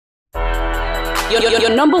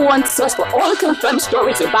Your number one source for all confirmed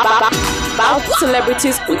stories about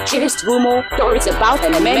celebrities with gist, rumor, stories about,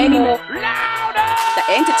 and many more. That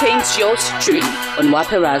entertains your stream on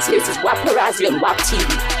Waparazzi. This is Waparazzi on WAP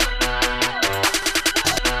TV.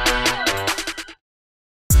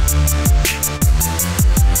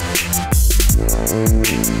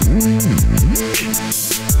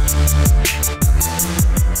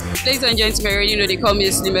 Ladies and gentlemen, you know they call me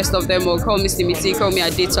the slimmest of them, or call me Slimity, call me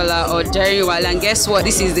Adetola or Jerry. And guess what?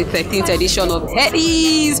 This is the 13th edition of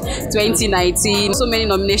Headies 2019. So many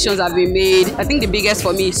nominations have been made. I think the biggest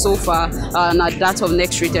for me so far are that of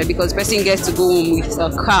Next Rated, because person gets to go home with a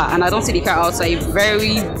car, and I don't see the car outside. A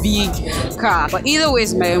very big car. But either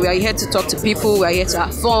ways, man, we are here to talk to people. We are here to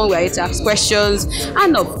have fun. We are here to ask questions,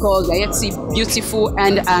 and of course, we are here to see beautiful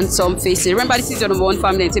and handsome faces. Remember, this is your number one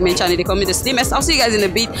family entertainment channel. They call me the slimmest. I'll see you guys in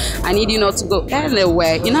a bit. I need you not to go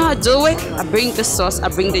anywhere. You know how I do it? I bring the sauce, I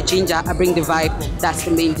bring the ginger, I bring the vibe. That's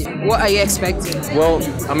the main thing. What are you expecting? Well,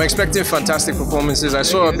 I'm expecting fantastic performances. I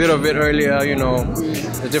saw a bit of it earlier, you know,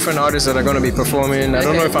 the different artists that are going to be performing. I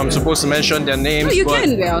don't know if I'm supposed to mention their names. No, you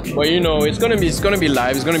can, well. But you know, it's going to be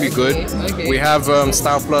live. It's going to be good. Okay. We have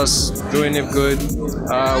Star Plus doing it good.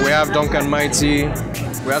 We have Duncan Mighty.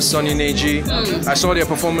 We have Sonny Neji. I saw their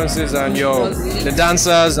performances, and the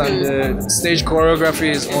dancers and the stage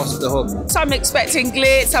choreography is off the hook. So I'm expecting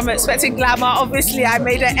glitz, I'm expecting glamour. Obviously, I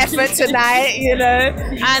made an effort tonight, you know,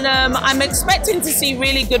 and I'm expecting to see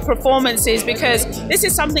really good performances, because this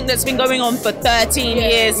is something that's been going on for 13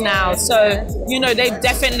 years now. So, you know, they've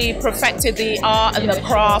definitely perfected the art and the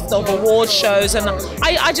craft of award shows, and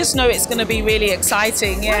I just know it's going to be really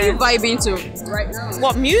exciting. Yeah. What are you vibing to right now?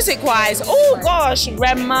 What, music-wise? Oh gosh,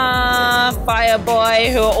 Rema,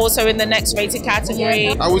 Fireboy, who are also in the Next Rated category.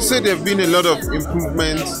 I would say there have been a lot of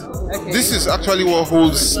improvements. Okay. This is actually what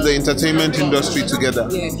holds the entertainment industry together,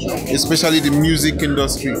 especially the music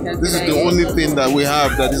industry. This is the only thing that we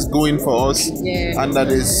have that is going for us and that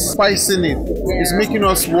is spicing it. It's making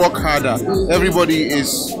us work harder. Everybody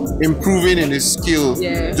is improving in his skill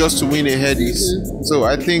just to win a Headies. So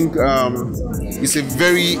I think it's a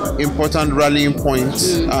very important rallying point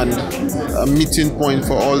and a meeting point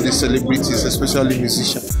for all the celebrities, especially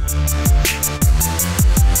musicians.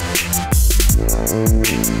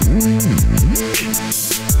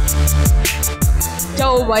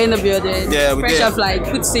 Joe, we're in the building. Yeah, we Fresh off, like,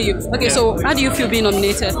 good to see you. Okay, so how do you feel being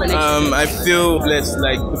nominated for next year? I feel blessed.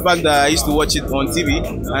 Like the fact that I used to watch it on TV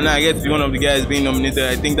and I get to be one of the guys being nominated.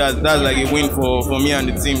 I think that's like a win for me and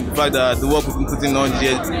the team. The fact that the work we've been putting on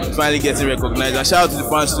here finally getting recognized. And shout out to the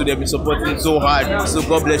fans too. They've been supporting so hard. So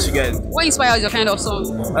God bless you guys. What inspires your kind of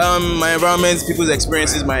song? My environment, people's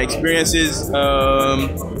experiences, my experiences.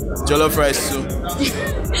 Jollof rice too.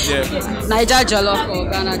 Yeah. Niger Jollof or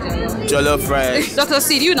Ghana Jollof? Jollof rice. Dr.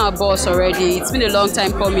 Sid, you're not boss already. It's been a long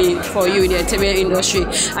time coming for you in the entertainment industry.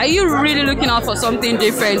 Are you really looking out for something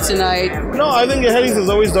different tonight? No, I think the Headies has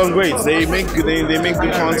always done great. They make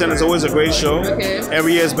good content. It's always a great show. Okay.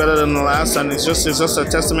 Every year is better than the last, and it's just a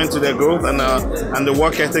testament to their growth and the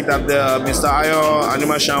work ethic that Mr. Ayo,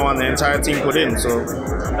 Anima Shaw, and the entire team put in. So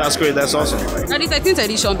that's great. That's awesome. Now the 13th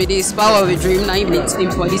edition be this Power of a Dream. Now even it's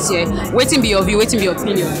for this year. Waiting be your view. Waiting be your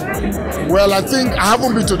opinion. Well, I think I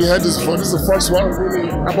haven't been to the Headies before. This is the first one,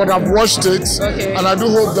 but I've watched it, and I do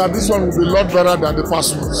hope that this one will be a lot better than the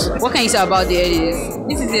past ones. What can you say about the Headies?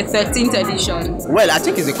 This is the 13th edition. Well, I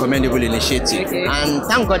think it's a commendable initiative, and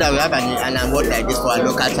thank God that we have an award like this for our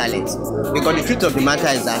local talent. Because the truth of the matter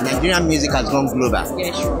is that Nigerian music has gone global.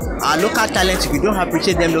 Yeah, sure. Our local talents, if we don't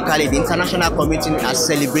appreciate them locally, the international community are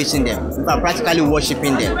celebrating them. We are practically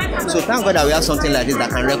worshipping them. So thank God that we have something like this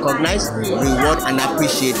that can recognize, reward, and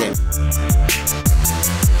appreciate them.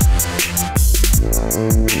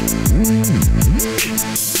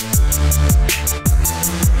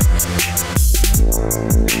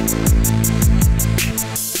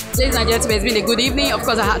 Ladies and gentlemen, it's been a good evening. Of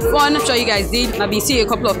course, I had fun. I'm sure you guys did. I've been seeing a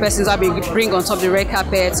couple of persons I've been bring on top of the red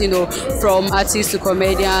carpet, you know, from artists to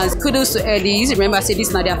comedians. Kudos to Headies. Remember, I said this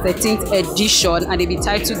is now their 13th edition, and they've been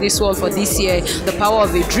titled this one for this year, The Power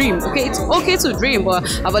of a Dream. Okay, it's okay to dream, but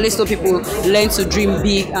I've always told people learn to dream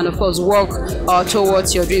big and, of course, work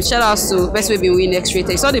towards your dreams. Shout out to Best Way Being Win Next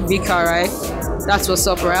Rated. It's not a big car, right? That's what's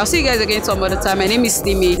up, right? I'll see you guys again some other time. My name is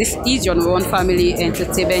Slimmy. This is your number one family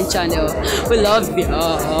entertainment channel. We love you.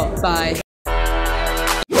 Bye.